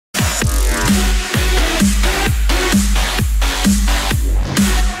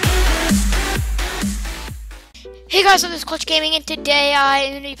Hey guys, so this is Clutch Gaming, and today I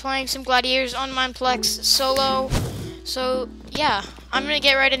am going to be playing some Gladiators on Mineplex solo. So yeah, I'm going to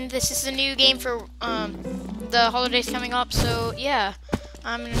get right into this. This is a new game for the holidays coming up, so yeah,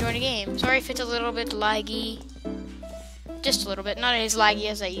 I'm going to join a game. Sorry if it's a little bit laggy. Just a little bit, not as laggy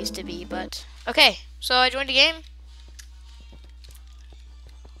as I used to be, but okay. So I joined a game.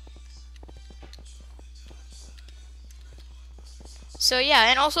 So yeah,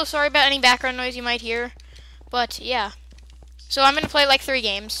 and also sorry about any background noise you might hear. But yeah, so I'm going to play like 3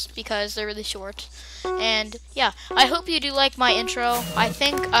 games because they're really short. And yeah, I hope you do like my intro. I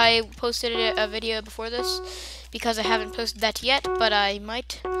think I posted a video before this because I haven't posted that yet, but I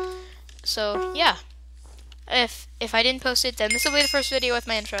might. So yeah, if I didn't post it, then this will be the first video with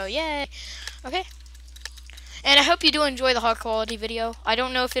my intro. Yay! Okay. And I hope you do enjoy the high quality video. I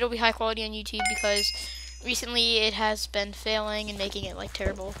don't know if it'll be high quality on YouTube because recently it has been failing and making it like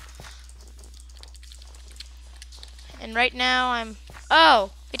terrible. And right now I'm...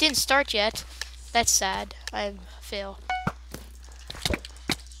 Oh! It didn't start yet. That's sad. I fail.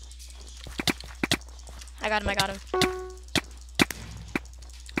 I got him.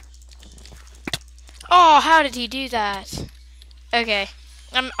 Oh, how did he do that? Okay.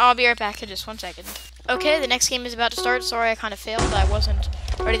 I'll be right back in just 1 second. Okay, the next game is about to start. Sorry, I kind of failed. I wasn't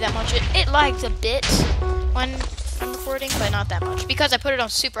ready that much. It lagged a bit when I'm recording, but not that much. Because I put it on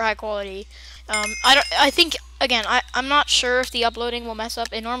super high quality. I'm not sure if the uploading will mess up.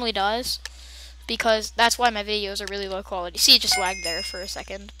 It normally does, because that's why my videos are really low quality. See, it just lagged there for a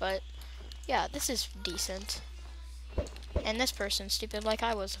second, but yeah, this is decent. And this person's stupid like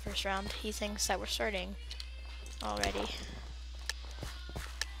I was the first round. He thinks that we're starting already.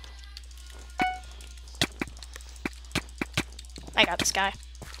 I got this guy.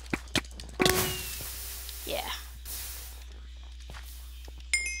 Yeah.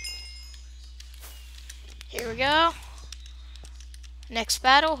 Here we go. Next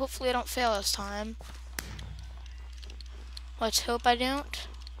battle. Hopefully I don't fail this time. Let's hope I don't.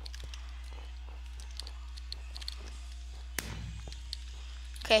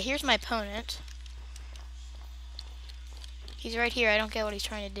 Okay, here's my opponent. He's right here. I don't get what he's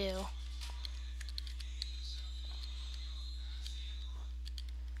trying to do.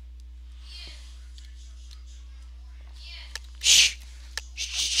 Shh.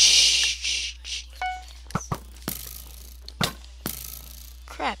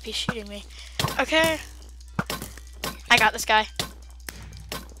 Crap, he's shooting me. Okay. I got this guy.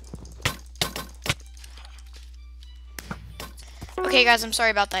 Okay, guys, I'm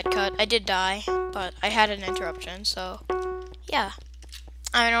sorry about that cut. I did die, but I had an interruption, so yeah.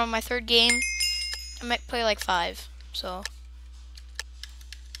 I'm on my 3rd game. I might play like 5, so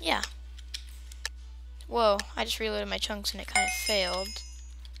yeah. Whoa, I just reloaded my chunks and it kind of failed.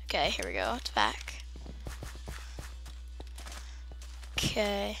 Okay, here we go. It's back.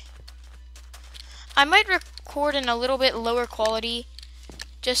 Okay. I might record in a little bit lower quality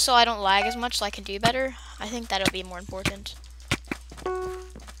just so I don't lag as much so I can do better. I think that'll be more important.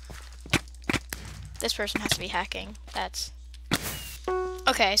 This person has to be hacking. That's...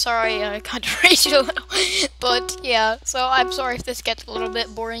 Okay, sorry, I kind of raged a little. But yeah, so I'm sorry if this gets a little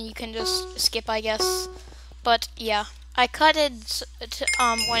bit boring. You can just skip, I guess. But yeah, I cut it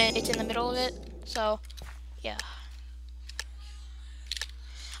when it's in the middle of it. So yeah.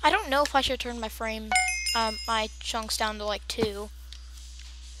 I don't know if I should turn my my chunks down to like 2.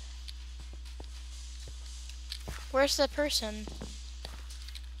 Where's the person?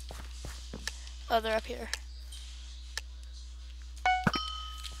 Oh, they're up here.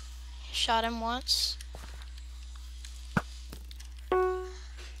 Shot him once.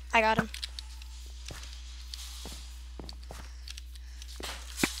 I got him.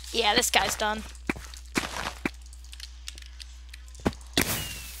 Yeah, this guy's done.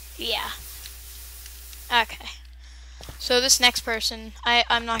 Yeah. Okay. So this next person,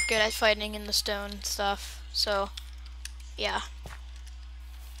 I'm not good at fighting in the stone stuff, so yeah.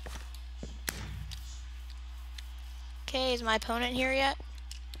 Okay, is my opponent here yet?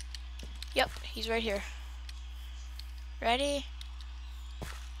 Yep, he's right here. Ready?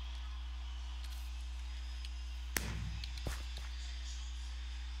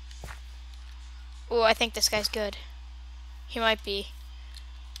 Oh, I think this guy's good. He might be.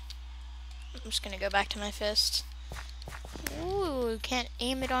 I'm just gonna go back to my fist. Ooh, can't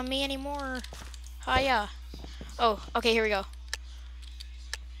aim it on me anymore. Hiya. Oh, okay, here we go.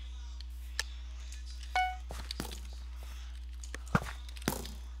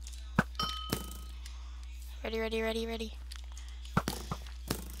 Ready.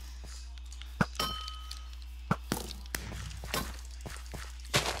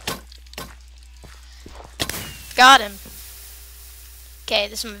 Got him. Okay,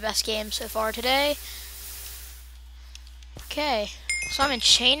 this is my best game so far today. Okay, so I'm in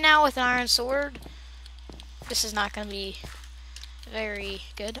chain now with an iron sword. This is not going to be very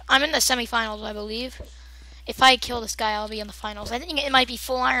good. I'm in the semifinals, I believe. If I kill this guy, I'll be in the finals. I think it might be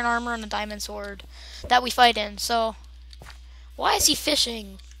full iron armor and a diamond sword that we fight in. So, why is he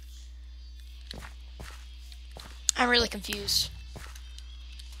fishing? I'm really confused.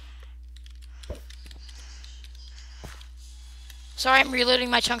 Sorry, I'm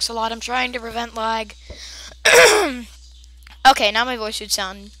reloading my chunks a lot. I'm trying to prevent lag. Okay, now my voice should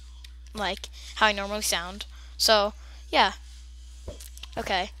sound like how I normally sound. So, yeah.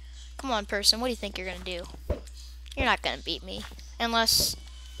 Okay. Come on, person. What do you think you're gonna do? You're not gonna beat me. Unless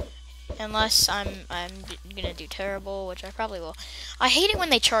I'm gonna do terrible, which I probably will. I hate it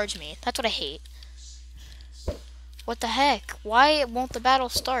when they charge me. That's what I hate. What the heck? Why won't the battle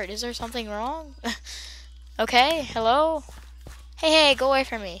start? Is there something wrong? Okay, hello? Hey, go away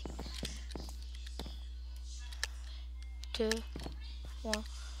from me. 2, 1.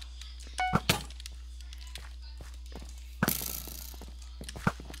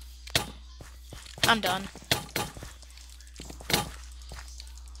 I'm done.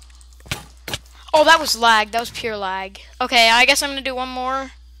 Oh, that was lag. That was pure lag. Okay, I guess I'm gonna do one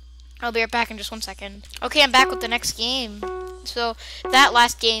more. I'll be right back in just 1 second. Okay, I'm back with the next game. So, that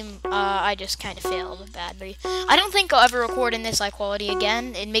last game, I just kind of failed badly. I don't think I'll ever record in this high quality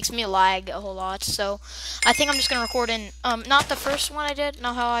again. It makes me lag a whole lot. So, I think I'm just gonna record in, not the first one I did,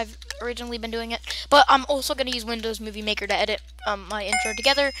 not how I've originally been doing it, but I'm also gonna use Windows Movie Maker to edit, my intro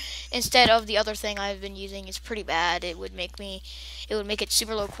together, instead of the other thing I've been using. It's pretty bad. It would make it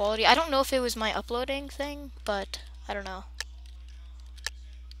super low quality. I don't know if it was my uploading thing, but I don't know.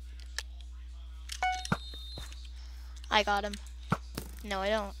 I got him. No, I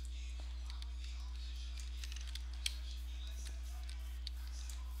don't.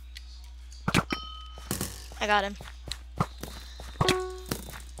 I got him.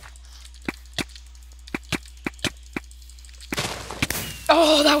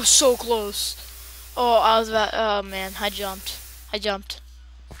 Oh, that was so close. Oh, I was about, oh man, I jumped.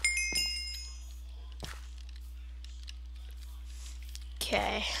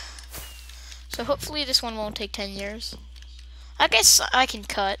 Okay. So hopefully this one won't take 10 years. I guess I can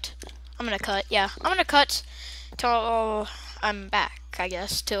cut. I'm gonna cut, yeah. I'm gonna cut till I'm back, I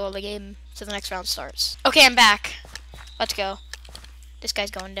guess, till the next round starts. Okay, I'm back. Let's go. This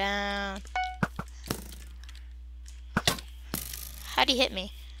guy's going down. How'd he hit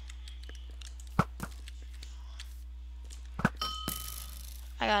me?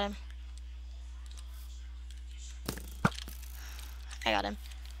 I got him. I got him.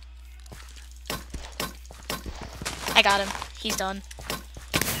 I got him. He's done.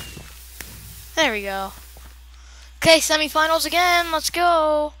 There we go. Okay, semifinals again. Let's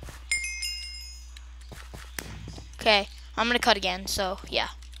go. Okay, I'm gonna cut again, so yeah.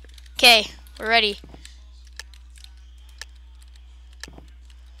 Okay, we're ready.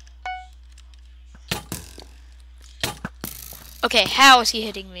 Okay, how is he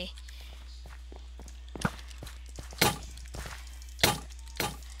hitting me?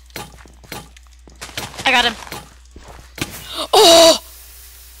 I got him. Oh!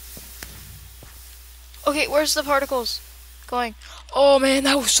 Okay, where's the particles going? Oh man,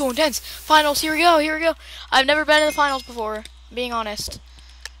 that was so intense. Finals, here we go. I've never been in the finals before, being honest.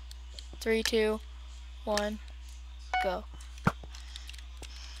 3, 2, 1, go.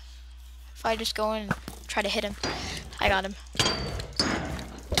 If I just go in and try to hit him, I got him.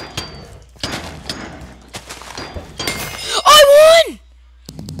 I won!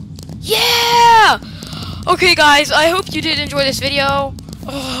 Yeah! Okay, guys, I hope you did enjoy this video.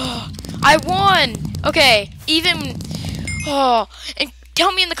 Oh, I won! Okay, and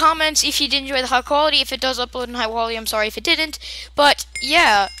tell me in the comments if you did enjoy the high quality. If it does upload in high quality, I'm sorry if it didn't. But,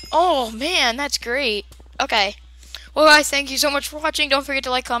 yeah. Oh, man, that's great. Okay. Well, guys, thank you so much for watching. Don't forget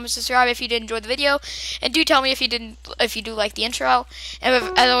to like, comment, subscribe if you did enjoy the video. And do tell me if you do like the intro.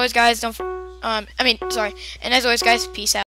 And as always, guys, and as always, guys, peace out.